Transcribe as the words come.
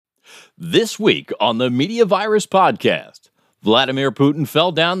This week on the Media Virus Podcast, Vladimir Putin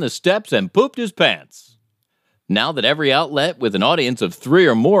fell down the steps and pooped his pants. Now that every outlet with an audience of 3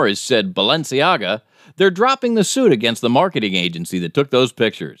 or more has said BalenciaGO, they're dropping the suit against the marketing agency that took those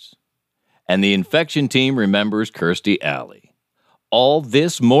pictures. And the infection team remembers Kirstie Alley. All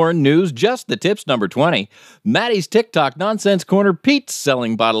this more news, just the tips number 20. Maddie's TikTok Nonsense Corner, Pete's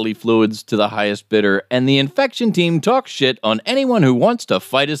selling bodily fluids to the highest bidder, and the infection team talks shit on anyone who wants to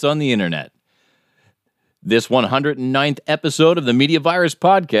fight us on the internet. This 109th episode of the Media Virus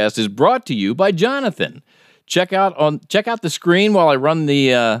Podcast is brought to you by Jonathan. Check out the screen while I run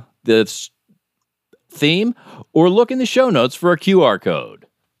the theme, or look in the show notes for a QR code.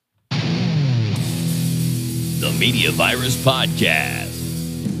 The Media Virus Podcast.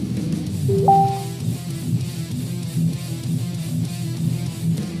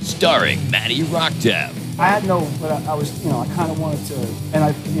 Starring Maddie Rockdev. I had no, but I was, I kind of wanted to, and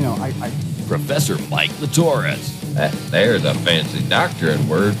I Professor Mike Latoris. There's a fancy doctorate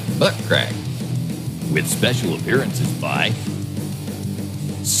word, butt crack. With special appearances by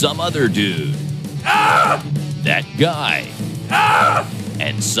Some Other Dude. Ah! That Guy. Ah!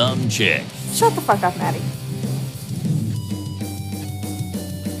 And Some Chick. Shut the fuck up, Maddie.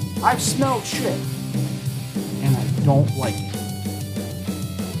 I've smelled shit, and I don't like it.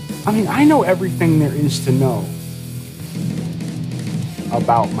 I mean, I know everything there is to know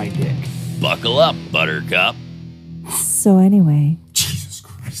about my dick. Buckle up, Buttercup. So anyway. Jesus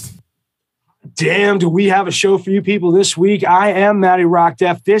Christ. Damn, do we have a show for you people this week? I am Maddie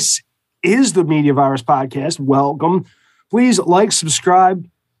Rockdeff. This is the Media Virus Podcast. Welcome. Please like, subscribe,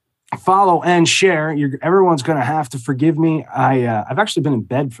 follow, and share. Everyone's going to have to forgive me. I've actually been in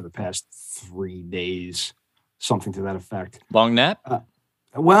bed for the past 3 days, something to that effect. Long nap?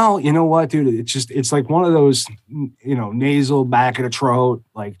 Well, you know what, dude? It's like one of those, nasal back of the throat,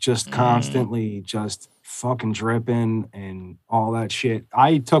 like just constantly just fucking dripping and all that shit.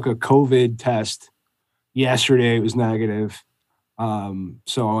 I took a COVID test yesterday. It was negative.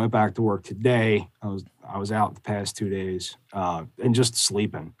 So I went back to work today. I was out the past 2 days and just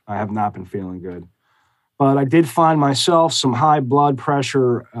sleeping. I have not been feeling good. But I did find myself some high blood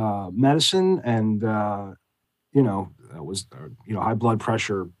pressure medicine, and that was high blood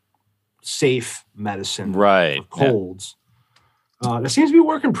pressure safe medicine for colds. That seems to be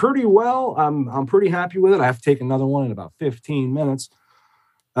working pretty well. I'm pretty happy with it. I have to take another one in about 15 minutes.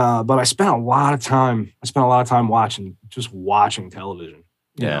 But I spent a lot of time watching television,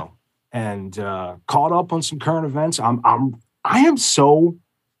 you know, and caught up on some current events. I am so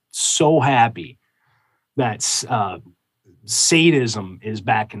happy that sadism is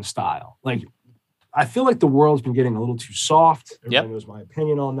back in style. Like, I feel like the world's been getting a little too soft. Everybody knows my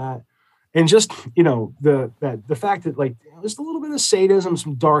opinion on that. And just, the fact that, like, there's a little bit of sadism,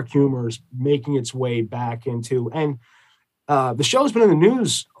 some dark humor is making its way back into, and the show's been in the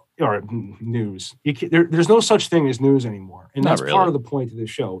news. There's no such thing as news anymore. And that's part of the point of the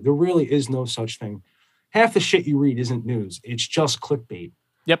show. There really is no such thing. Half the shit you read isn't news. It's just clickbait.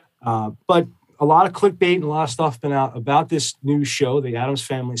 Yep. But a lot of clickbait and a lot of stuff been out about this new show, the Addams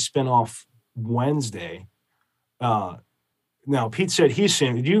Family spinoff, Wednesday. Now, Pete said he's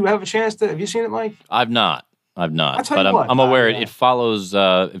seen it. Did you have a chance to? Have you seen it, Mike? I've not. But I'm aware it follows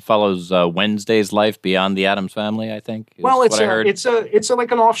Wednesday's life beyond the Addams Family, I think. Well, it's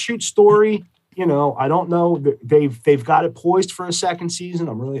like an offshoot story. I don't know. They've got it poised for a second season.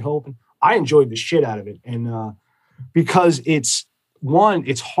 I'm really hoping. I enjoyed the shit out of it, and because it's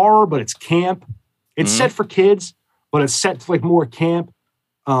horror, but it's camp. It's set for kids, but it's set to like more camp.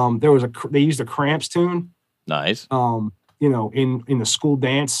 They used a Cramps tune. Nice. In the school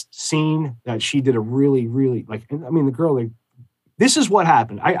dance scene that she did a really, really the girl, this is what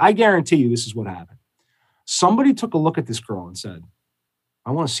happened. I guarantee you this is what happened. Somebody took a look at this girl and said, I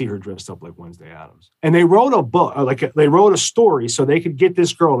want to see her dressed up like Wednesday Addams. And they wrote a book, they wrote a story so they could get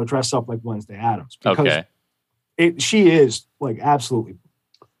this girl to dress up like Wednesday Addams. Because she is like absolutely.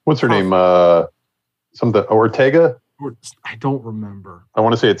 What's her name? Something Ortega? I don't remember. I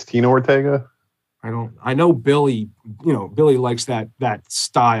want to say it's Tina Ortega. I know Billy, Billy likes that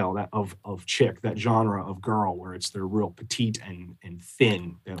style of chick, that genre of girl where they're real petite and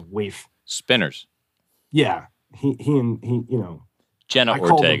thin and waif. Spinners. Yeah. He Jenna I Ortega.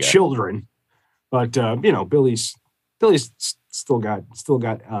 call them children, but Billy's still got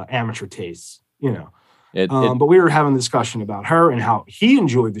amateur tastes, but we were having a discussion about her and how he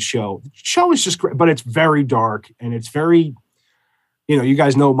enjoyed the show. The show is just great, but it's very dark and it's very, you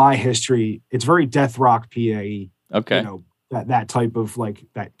guys know my history. It's very death rock PAE. Okay. That type of like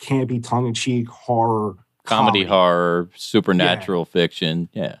that campy tongue in cheek horror comedy horror, supernatural fiction.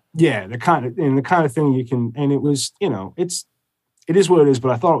 Yeah. Yeah, the kind of thing you can, and it was, it is what it is,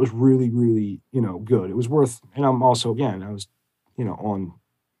 but I thought it was really, really, good. It was worth, and I'm also, again, I was,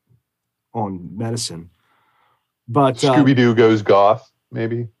 on medicine. But Scooby-Doo goes goth,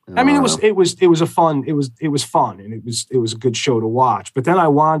 maybe. I mean, it was fun, and it was a good show to watch. But then I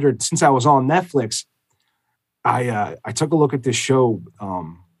wandered, since I was on Netflix, I took a look at this show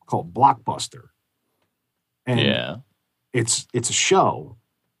called Blockbuster. And it's a show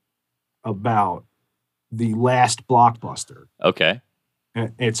about the last Blockbuster. Okay.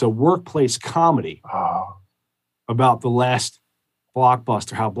 And it's a workplace comedy about the last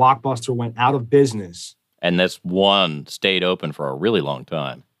Blockbuster, how Blockbuster went out of business. And this one stayed open for a really long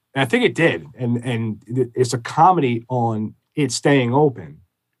time. And I think it did. And it's a comedy on it staying open.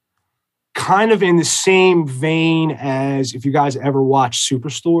 Kind of in the same vein as if you guys ever watched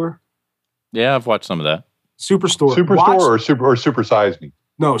Superstore. Yeah, I've watched some of that. Superstore or Super Size Me?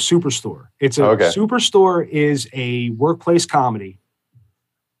 No, Superstore. It's Superstore is a workplace comedy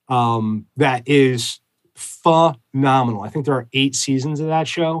that is phenomenal. I think there are 8 seasons of that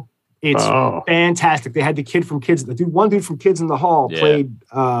show. It's fantastic. They had one dude from Kids in the Hall played.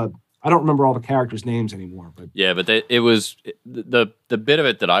 I don't remember all the characters' names anymore, but but it was the bit of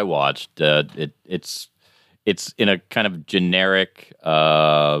it that I watched. It's in a kind of generic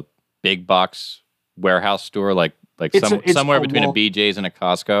big box warehouse store, like somewhere between a BJ's and a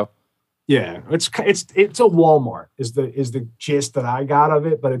Costco. Yeah, it's a Walmart is the gist that I got of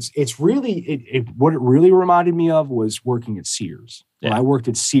it, but it's really what it really reminded me of was working at Sears. When I worked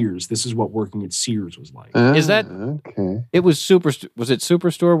at Sears, this is what working at Sears was like. Is that okay? It was Was it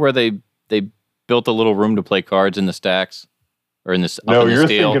Superstore where they built a little room to play cards in the stacks, or in this? No, you're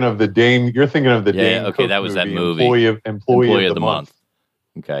thinking of the Dame. You're thinking of the Dame. Okay, that was that movie. Employee of the month.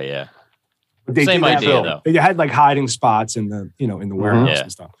 Okay, yeah. But Same idea though. They had like hiding spots in the in the warehouse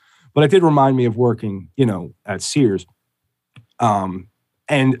and stuff. But it did remind me of working at Sears.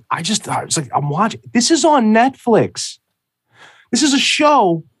 And I just thought, it's like, I'm watching. This is on Netflix. This is a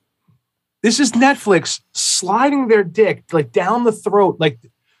show. This is Netflix sliding their dick like down the throat, like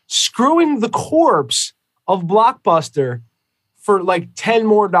screwing the corpse of Blockbuster for like $10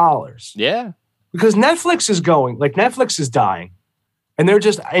 more. Yeah. Because Netflix is dying. And they're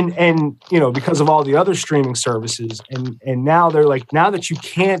just, and because of all the other streaming services. And now they're like, now that you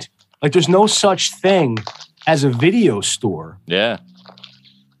can't, like, there's no such thing as a video store. Yeah.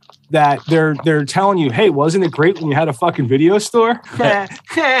 That they're telling you, hey, wasn't it great when you had a fucking video store? Right.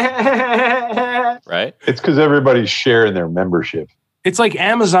 It's because everybody's sharing their membership. It's like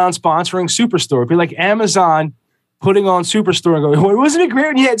Amazon sponsoring Superstore. It'd be like Amazon putting on Superstore and going, wasn't it great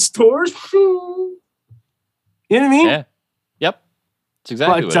when you had stores? You know what I mean? Yeah. Yep. It's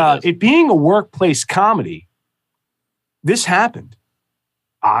exactly what it is. It being a workplace comedy, this happened.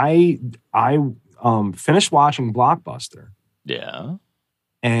 I finished watching Blockbuster. Yeah.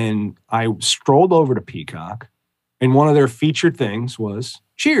 And I strolled over to Peacock, and one of their featured things was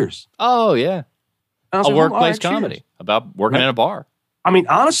Cheers. Oh, yeah. A like, workplace comedy about working in a bar. I mean,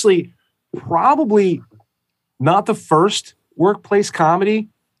 honestly, probably not the first workplace comedy.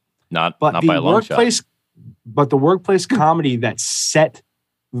 Not by a long shot. But the workplace comedy that set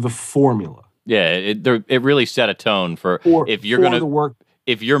the formula. Yeah, it really set a tone for if you're going to work.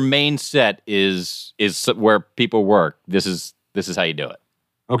 If your main set is where people work, this is how you do it.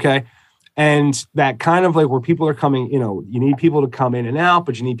 Okay. And that kind of like where people are coming, you need people to come in and out,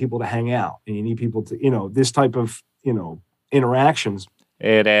 but you need people to hang out, and you need people to, this type of, interactions.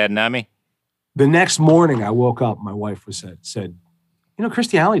 Hey, Dad, Nami. The next morning I woke up, my wife said,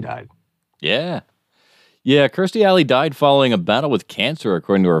 Kirstie Alley died. Yeah. Yeah. Kirstie Alley died following a battle with cancer,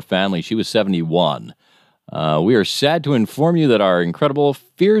 according to her family. She was 71. We are sad to inform you that our incredible,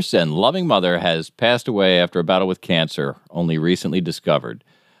 fierce, and loving mother has passed away after a battle with cancer, only recently discovered.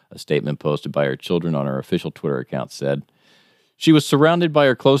 A statement posted by her children on her official Twitter account said, "She was surrounded by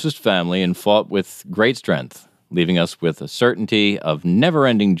her closest family and fought with great strength, leaving us with a certainty of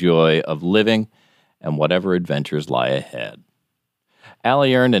never-ending joy of living and whatever adventures lie ahead."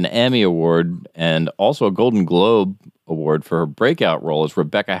 Alley earned an Emmy Award and also a Golden Globe Award for her breakout role as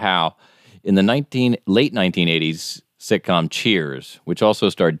Rebecca Howe in the late 1980s sitcom Cheers, which also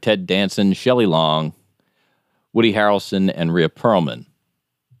starred Ted Danson, Shelley Long, Woody Harrelson, and Rhea Perlman.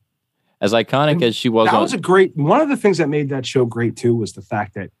 As iconic as she was, one of the things that made that show great too was the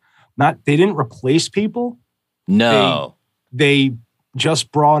fact that they didn't replace people. No, they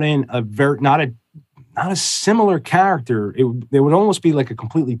just brought in not a similar character. It would almost be like a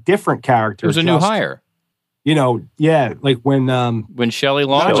completely different character. It was a new hire. like when Shelley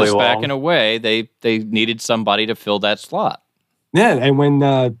Long Shelley was Long. backing away, they needed somebody to fill that slot. Yeah, and when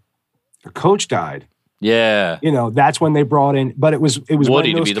the coach died, yeah, that's when they brought in. But it was Woody when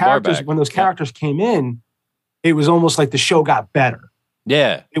to those be the characters barback. when those characters came in, it was almost like the show got better.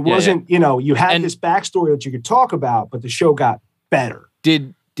 Yeah, It wasn't, you had this backstory that you could talk about, but the show got better.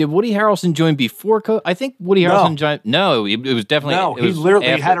 Did Woody Harrelson join before Coach? I think Woody Harrelson joined. No, it was definitely. No, it was he literally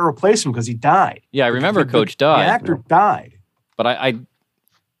after. had to replace him because he died. Yeah, I remember Coach died. The actor died. But I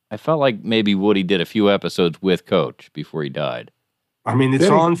felt like maybe Woody did a few episodes with Coach before he died. I mean, it's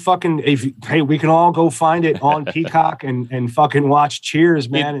on fucking. Hey, we can all go find it on Peacock and fucking watch Cheers,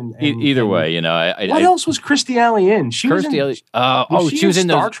 man. Either way, what else was Kirstie Alley in? She was in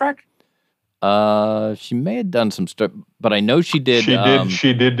Star Trek. She may have done some stuff, but I know she did.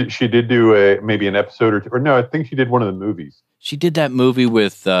 She did do maybe an episode or two. Or no, I think she did one of the movies. She did that movie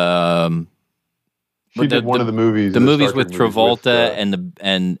with. She did one of the movies. The movies with Travolta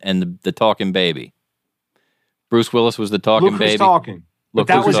and the talking baby. Bruce Willis was the talking baby. Talking. But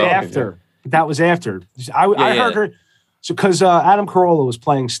that was after. That was after. I heard her. So because Adam Carolla was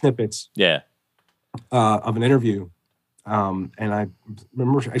playing snippets. Yeah. Of an interview, and I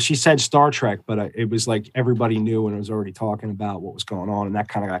remember she said Star Trek, but it was like everybody knew and it was already talking about what was going on, and that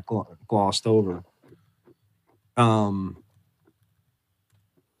kind of got glossed over.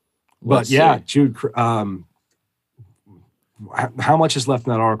 But yeah, Jude. How much is left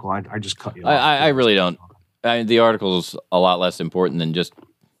in that article? I just cut you off. I really don't. The article's a lot less important than just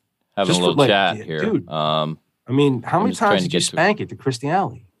having a little chat here. Dude, I mean, how many times did you spank it to Kirstie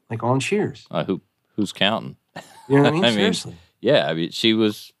Alley? Like on Cheers? Who's counting? You know what I mean? Seriously. Yeah, I mean, she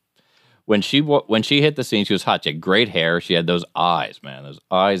was when she hit the scene, she was hot. She had great hair. She had those eyes, man. Those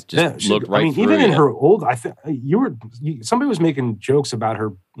eyes just looked right through. Even in her old, I think somebody was making jokes about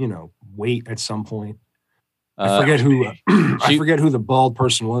her, weight at some point. I forget who. I forget who the bald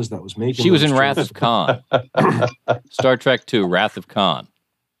person was that was making. She was in Wrath of Khan. Star Trek II, Wrath of Khan.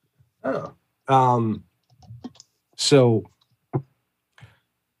 Oh. So.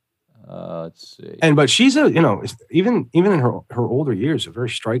 Let's see. But she's even in her older years, a very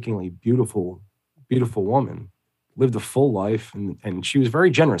strikingly beautiful woman. Lived a full life, and she was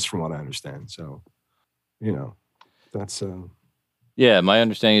very generous, from what I understand. So, that's. Yeah, my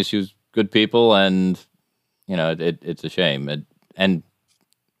understanding is she was good people, and it's a shame. And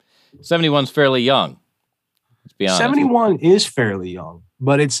 71's fairly young. Let's be honest. 71 is fairly young,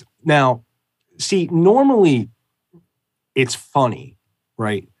 but it's now. See, normally, it's funny,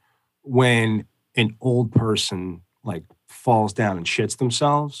 right? When an old person like falls down and shits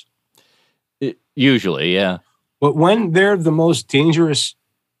themselves. Usually, yeah. But when they're the most dangerous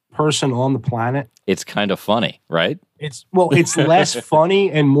person on the planet, it's kind of funny, right? It's less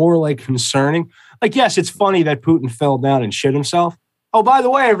funny and more like concerning. Like, yes, it's funny that Putin fell down and shit himself. Oh, by the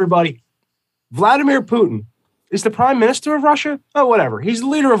way, everybody, Vladimir Putin is the prime minister of Russia. Oh, whatever. He's the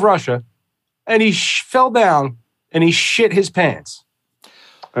leader of Russia, and he fell down and he shit his pants.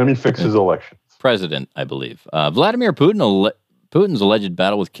 And he fixed his elections. President, I believe. Vladimir Putin's alleged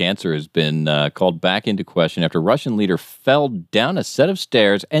battle with cancer has been called back into question after Russian leader fell down a set of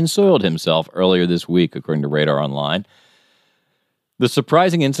stairs and soiled himself earlier this week, according to Radar Online. The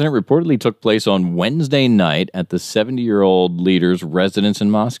surprising incident reportedly took place on Wednesday night at the 70-year-old leader's residence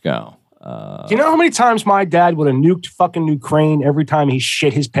in Moscow. Do you know how many times my dad would have nuked fucking Ukraine every time he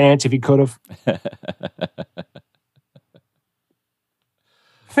shit his pants if he could have?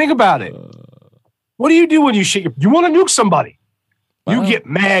 Think about it. What do you do when you shit you want to nuke somebody? You get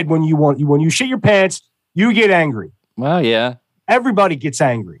mad when you shit your pants, you get angry. Well, yeah. Everybody gets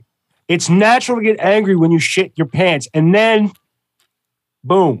angry. It's natural to get angry when you shit your pants, and then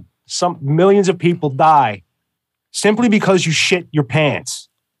boom, some millions of people die simply because you shit your pants.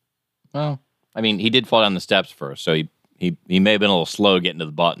 Well, I mean, he did fall down the steps first, so he may have been a little slow getting to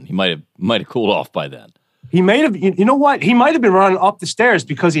the button. He might have cooled off by then. He may have, you know what? He might have been running up the stairs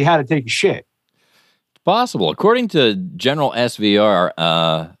because he had to take a shit. It's possible. According to General SVR,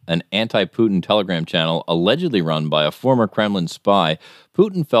 an anti-Putin Telegram channel allegedly run by a former Kremlin spy,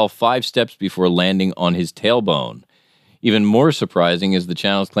 Putin fell 5 steps before landing on his tailbone. Even more surprising is the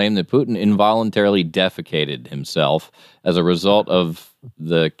channel's claim that Putin involuntarily defecated himself as a result of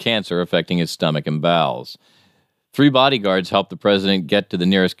the cancer affecting his stomach and bowels. 3 bodyguards helped the president get to the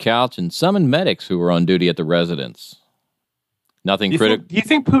nearest couch and summoned medics who were on duty at the residence. Nothing critical. Do you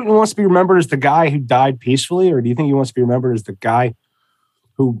think Putin wants to be remembered as the guy who died peacefully, or do you think he wants to be remembered as the guy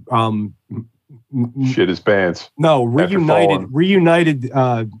who shit his pants? No, reunited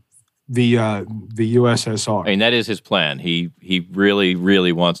the USSR. I mean, that is his plan. He really,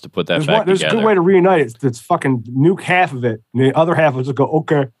 really wants to put that back There's together. a good way to reunite it. It's fucking nuke half of it, and the other half will just go,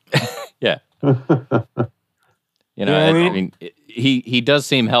 okay. Yeah. You know, what I I mean, he does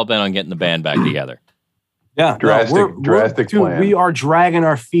seem hell-bent on getting the band back together. Yeah, drastic dude, plan. we are dragging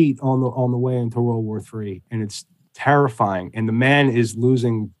our feet on the way into World War III, and it's terrifying. And the man is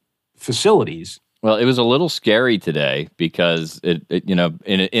losing facilities. Well, it was a little scary today because it you know,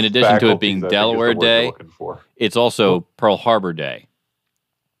 in addition to it being Delaware Day, it's also Pearl Harbor Day,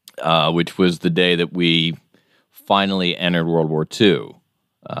 which was the day that we finally entered World War II,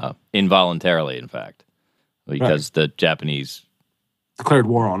 involuntarily, in fact, because the Japanese declared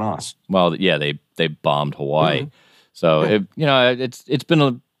war on us. Well, yeah, they bombed Hawaii, so it's been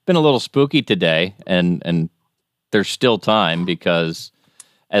a little spooky today, and there's still time because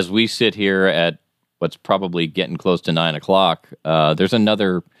as we sit here at what's probably getting close to 9 o'clock, there's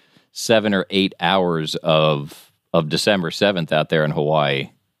another 7 or 8 hours of December 7th out there in Hawaii.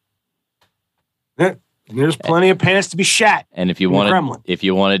 Yeah. There's plenty of pants to be shat. And if you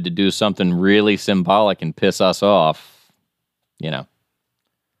wanted to do something really symbolic and piss us off,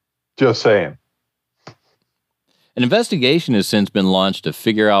 Just saying. An investigation has since been launched to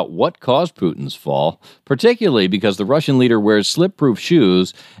figure out what caused Putin's fall, particularly because the Russian leader wears slip-proof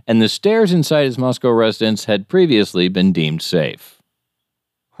shoes and the stairs inside his Moscow residence had previously been deemed safe.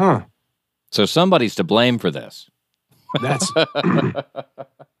 Huh. So somebody's to blame for this. That's...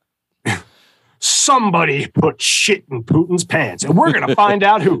 Somebody put shit in Putin's pants, and we're going to find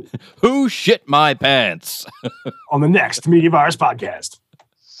out who. Who shit my pants? On the next Media Virus podcast.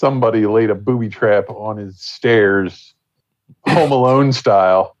 Somebody laid a booby trap on his stairs, Home Alone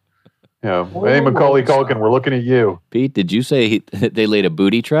style. Hey, Macaulay Culkin, we're looking at you. Pete, did you say they laid a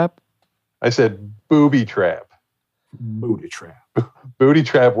booty trap? I said booby trap. Booty trap. Booty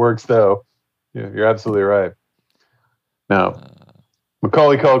trap works, though. Yeah, you're absolutely right. Now,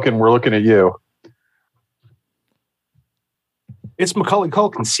 Macaulay Culkin, we're looking at you. It's Macaulay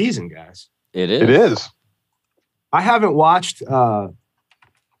Culkin season, guys. It is. It is. I haven't watched...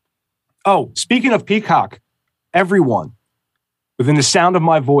 speaking of Peacock, everyone within the sound of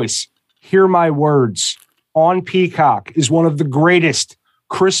my voice, hear my words. On Peacock is one of the greatest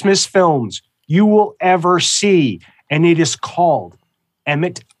Christmas films you will ever see, and it is called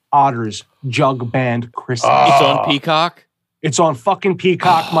Emmett Otter's Jug Band Christmas. It's on Peacock? It's on fucking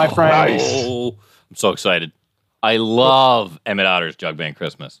Peacock, my friend. Nice. Oh, I'm so excited. I love Emmett Otter's Jug Band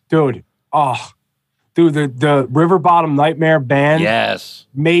Christmas. Dude, the River Bottom Nightmare band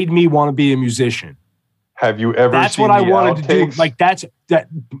made me want to be a musician. Have you ever That's seen what I the wanted outtakes? to do. Like that's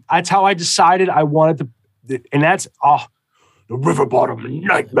how I decided I wanted to, and that's the River Bottom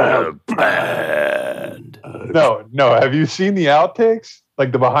Nightmare band. No. Have you seen the outtakes?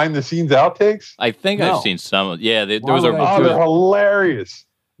 Like the behind the scenes outtakes? I think I've seen some. Yeah, there was would I they're hilarious.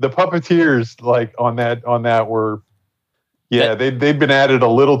 The puppeteers on that were they'd been at it a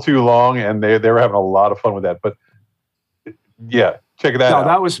little too long, and they were having a lot of fun with that. But yeah, check that out.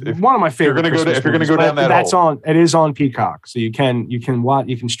 That was one of my favorite. If you're gonna go down that that's hole. it is on Peacock, so you can watch,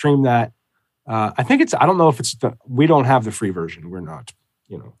 you can stream that. I think I don't know if it's we don't have the free version. We're not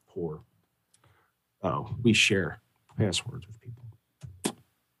poor. Oh, we share passwords with people.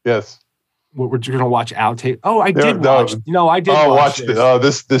 Yes. We're going to watch outtake. Oh, I did watch. I did watch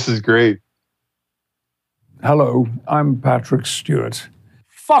this. This is great. Hello, I'm Patrick Stewart.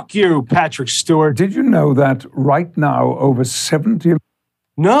 Fuck you, Patrick Stewart. Did you know that right now over 70...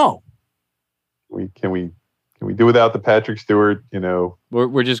 No. Can we do without the Patrick Stewart? We're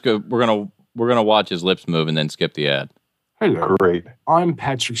gonna watch his lips move and then skip the ad. Hello. Great. I'm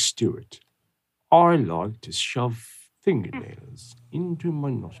Patrick Stewart. I like to shove fingernails into my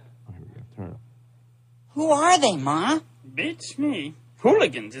nostril. Who are they, Ma? Beats me.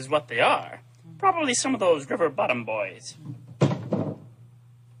 Hooligans is what they are. Probably some of those river bottom boys. Okay,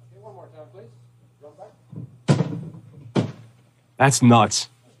 one more time, please. That's nuts.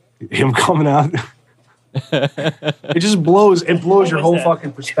 Him coming out. It just blows. It blows your whole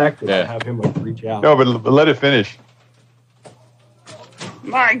fucking perspective to have him reach out. No, but let it finish.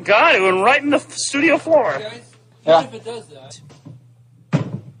 My God, it went right in the studio floor. Yeah. If it does that.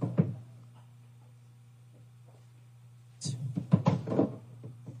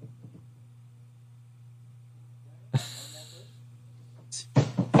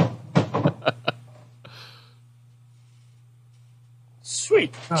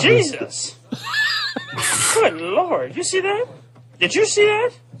 Sweet Jesus! Good Lord! You see that? Did you see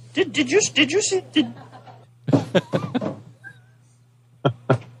that? Did you see?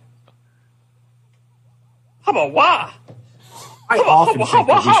 How about wah? I often think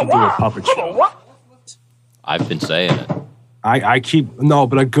that we should do a puppet show. I've been saying it. I keep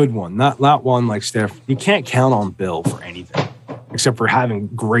but a good one, not one like Steph. You can't count on Bill for anything except for having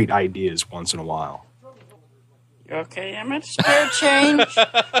great ideas once in a while. You okay, Emmett? Spare change?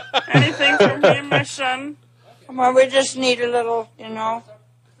 Anything for me and my son? Come on, we just need a little, you know.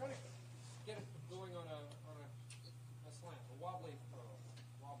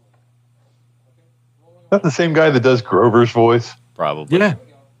 That the same guy that does Grover's voice? Probably. Yeah,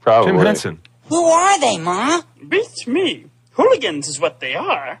 Probably. Jim Henson. Who are they, Ma? Beats me. Hooligans is what they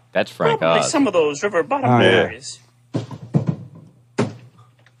are. That's Frank Probably Oz. some of those river bottom Oh, yeah. boys.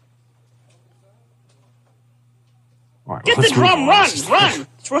 All right, Get the let's move drum, on. run, run.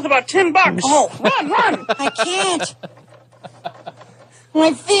 It's worth about $10. Oh. Run. I can't.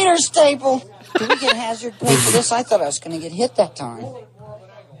 My feet are stapled. Do we get hazard pay for this? I thought I was going to get hit that time.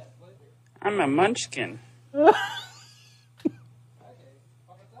 I'm a munchkin.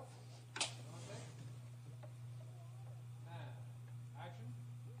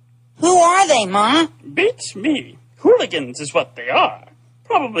 Who are they, Ma? Beats me. Hooligans is what they are.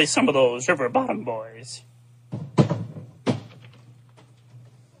 Probably some of those river bottom boys.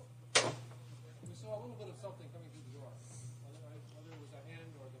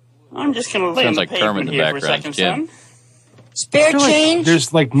 I'm just going to lay on Sounds the like Kermit in pavement the here for a background, second, Jim. son. Spare change?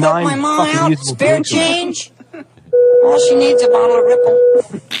 There's like Help 9 my mom fucking out. musical Spare tunes in that. change? All she needs a bottle of Ripple.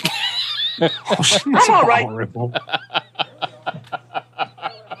 Oh, shit, it's I'm all a right. bottle Ripple.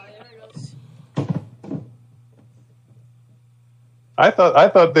 I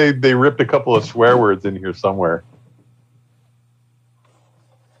thought they ripped a couple of swear words in here somewhere.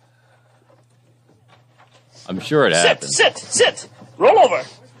 I'm sure it happened. Sit. Roll over.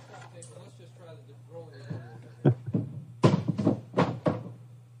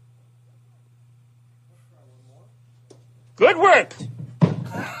 Good work.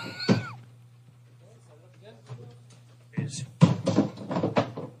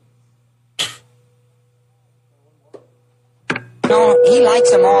 No, he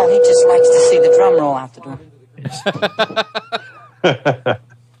likes them all. He just likes to see the drum roll out the door.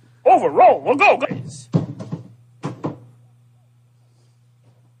 Over, roll. We'll go.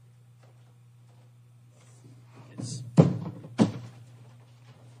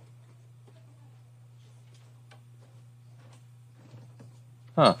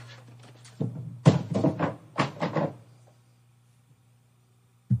 Huh.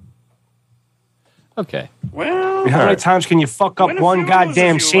 Okay. Well, How many times can you fuck up Win a one few,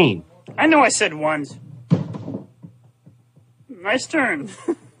 goddamn lose a few. scene? I know I said once. Nice turn.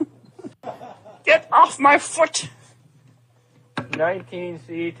 Get off my foot.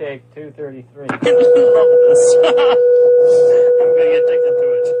 19C, take 233. I'm gonna get addicted to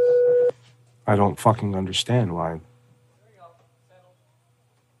it. I don't fucking understand why.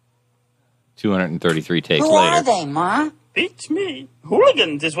 233 takes Who later. are they, Ma? Beats me.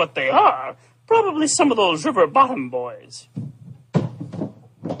 Hooligans is what they are. Probably some of those river bottom boys.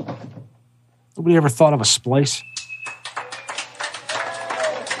 Nobody ever thought of a splice?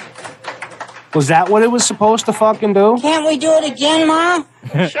 Was that what it was supposed to fucking do? Can't we do it again, Ma?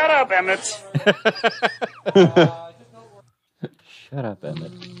 Shut up, Emmett. Shut up,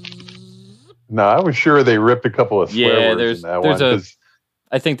 Emmett. No, I was sure they ripped a couple of swear words in that one. 'Cause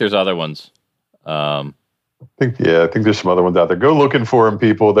I think there's other ones. I think there's some other ones out there. Go looking for them,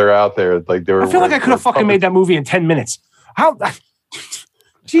 people. They're out there. Like they were. I feel like I could have fucking made that movie in 10 minutes. How?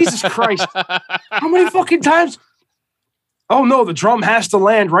 Jesus Christ. How many fucking times? Oh no, the drum has to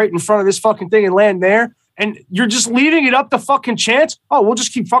land right in front of this fucking thing and land there. And you're just leaving it up to fucking chance. Oh, we'll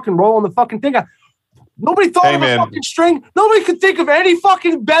just keep fucking rolling the fucking thing. Nobody thought of a fucking string. Nobody could think of any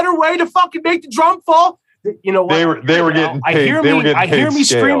fucking better way to fucking make the drum fall. You know what? They were getting paid. I hear me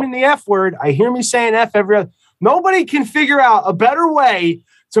screaming the F word. I hear me saying F every other. Nobody can figure out a better way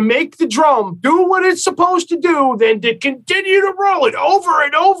to make the drum do what it's supposed to do than to continue to roll it over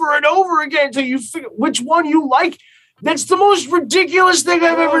and over and over again until you figure which one you like. That's the most ridiculous thing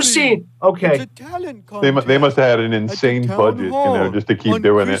I've ever seen. Okay. They must have had an insane budget, just to keep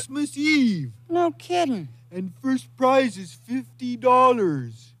doing it. Christmas Eve. No kidding. And first prize is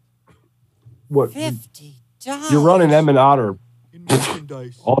 $50. What? $50. You're running M and Otter In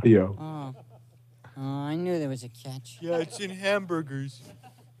merchandise. audio. Oh, I knew there was a catch. Yeah, it's in hamburgers.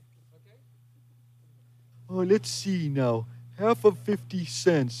 Oh, let's see now. Half of 50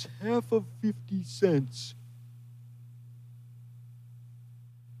 cents. Half of 50 cents.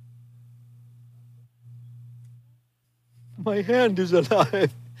 My hand is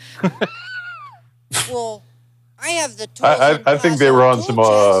alive. Well, I have the tools. I think they were on some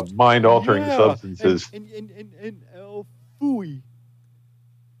mind-altering substances. And Phooey.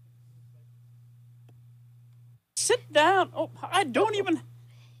 Sit down. Oh, I don't even.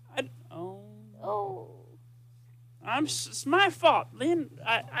 It's my fault, Lynn.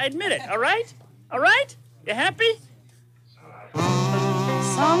 I admit it. All right? All right? You happy?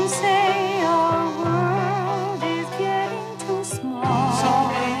 Some say our world is getting too small. So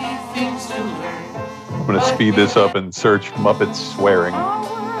many things to learn. I'm going to speed this up and search Muppets swearing.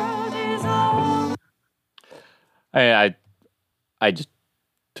 I just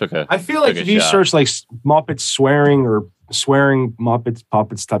took a. I feel like if you search like Muppets swearing or swearing Muppets,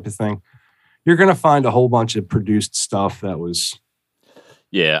 puppets type of thing, you're going to find a whole bunch of produced stuff that was.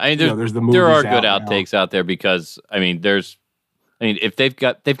 Yeah, I mean, there's the there are movies good out outtakes out there because if they've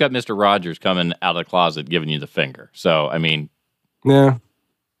got Mr. Rogers coming out of the closet giving you the finger. So I mean, yeah.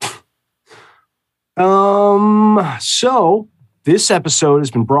 So this episode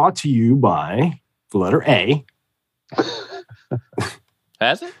has been brought to you by the letter A.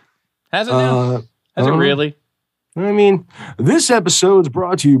 Has it? Has it now? Has it really? I mean, this episode is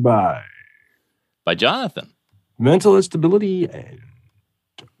brought to you by Jonathan. Mental instability and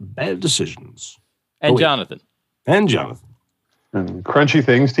bad decisions. And Jonathan. And Jonathan. And crunchy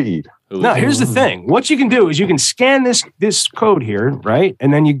things to eat. Now, here's the thing. What you can do is you can scan this code here, right?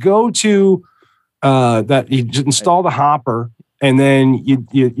 And then you go to you just install the hopper, and then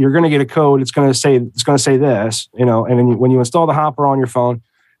you're going to get a code. It's going to say this, and then when you install the hopper on your phone,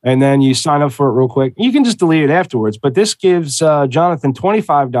 and then you sign up for it real quick, you can just delete it afterwards. But this gives Jonathan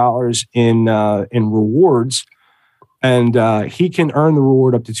 $25 in rewards. And he can earn the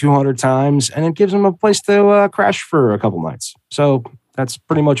reward up to 200 times, and it gives him a place to crash for a couple nights. So that's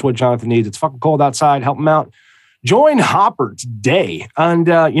pretty much what Jonathan needs. It's fucking cold outside. Help him out. Join Hopper today. And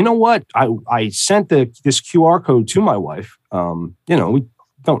you know what? I sent this QR code to my wife. We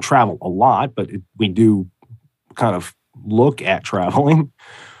don't travel a lot, but we do kind of look at traveling.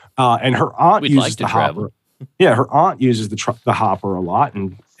 And her aunt uses the Hopper. Yeah, her aunt uses the Hopper a lot,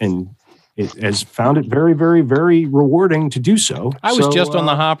 and it has found it very, very, very rewarding to do so. I was just on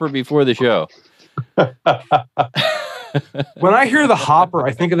the Hopper before the show. When I hear the Hopper,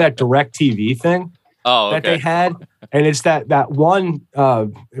 I think of that DirecTV thing that they had. And it's that one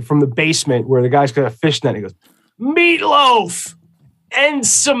from the basement where the guy's got a fish net. He goes, meatloaf and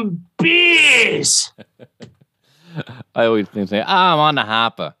some beers. I always think, I'm on the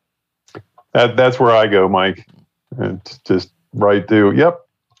Hopper. That's where I go, Mike. It's just right through. Yep.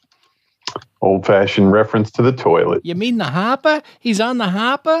 Old-fashioned reference to the toilet. You mean the Hopper? He's on the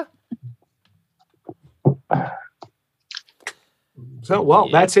Hopper? So,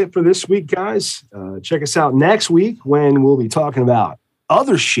 that's it for this week, guys. Check us out next week when we'll be talking about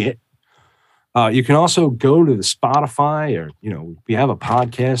other shit. You can also go to the Spotify, or, we have a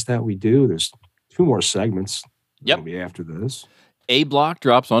podcast that we do. There's 2 more segments. Yep. Be after this. A Block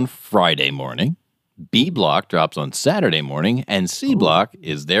drops on Friday morning. B Block drops on Saturday morning, and C Block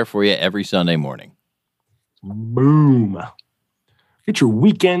is there for you every Sunday morning. Boom. Get your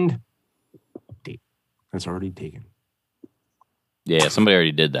weekend date. That's already taken. Yeah, somebody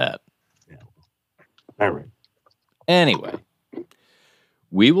already did that. Yeah. All right. Anyway,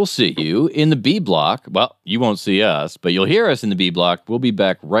 we will see you in the B Block. Well, you won't see us, but you'll hear us in the B Block. We'll be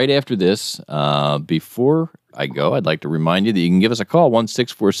back right after this. Before I go, I'd like to remind you that you can give us a call,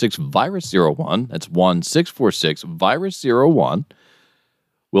 1-646-VIRUS-01. That's 1-646-VIRUS-01.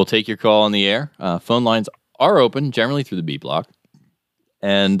 We'll take your call on the air. Phone lines are open, generally through the B Block.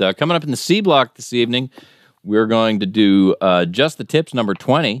 And coming up in the C Block this evening, we're going to do Just the Tips number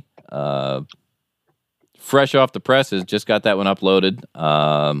 20. Fresh off the presses, just got that one uploaded.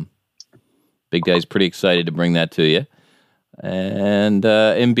 Big Guy's pretty excited to bring that to you. And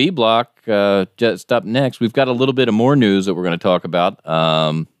in B Block, just up next, we've got a little bit of more news that we're going to talk about.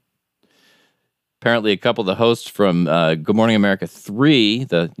 Apparently, a couple of the hosts from Good Morning America 3,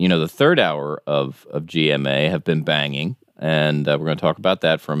 the third hour of GMA, have been banging, and we're going to talk about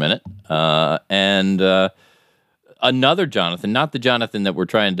that for a minute. And another Jonathan, not the Jonathan that we're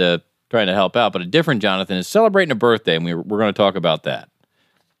trying to help out, but a different Jonathan, is celebrating a birthday, and we're going to talk about that.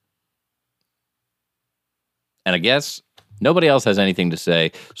 And I guess nobody else has anything to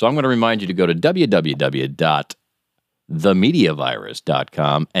say, so I'm going to remind you to go to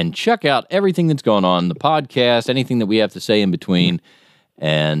www.themediavirus.com and check out everything that's going on, the podcast, anything that we have to say in between,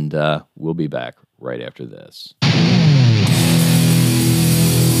 and we'll be back right after this.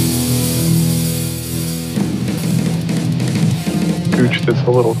 Scooch this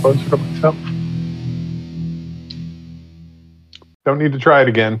a little closer to myself. Don't need to try it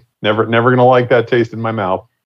again. Never going to like that taste in my mouth.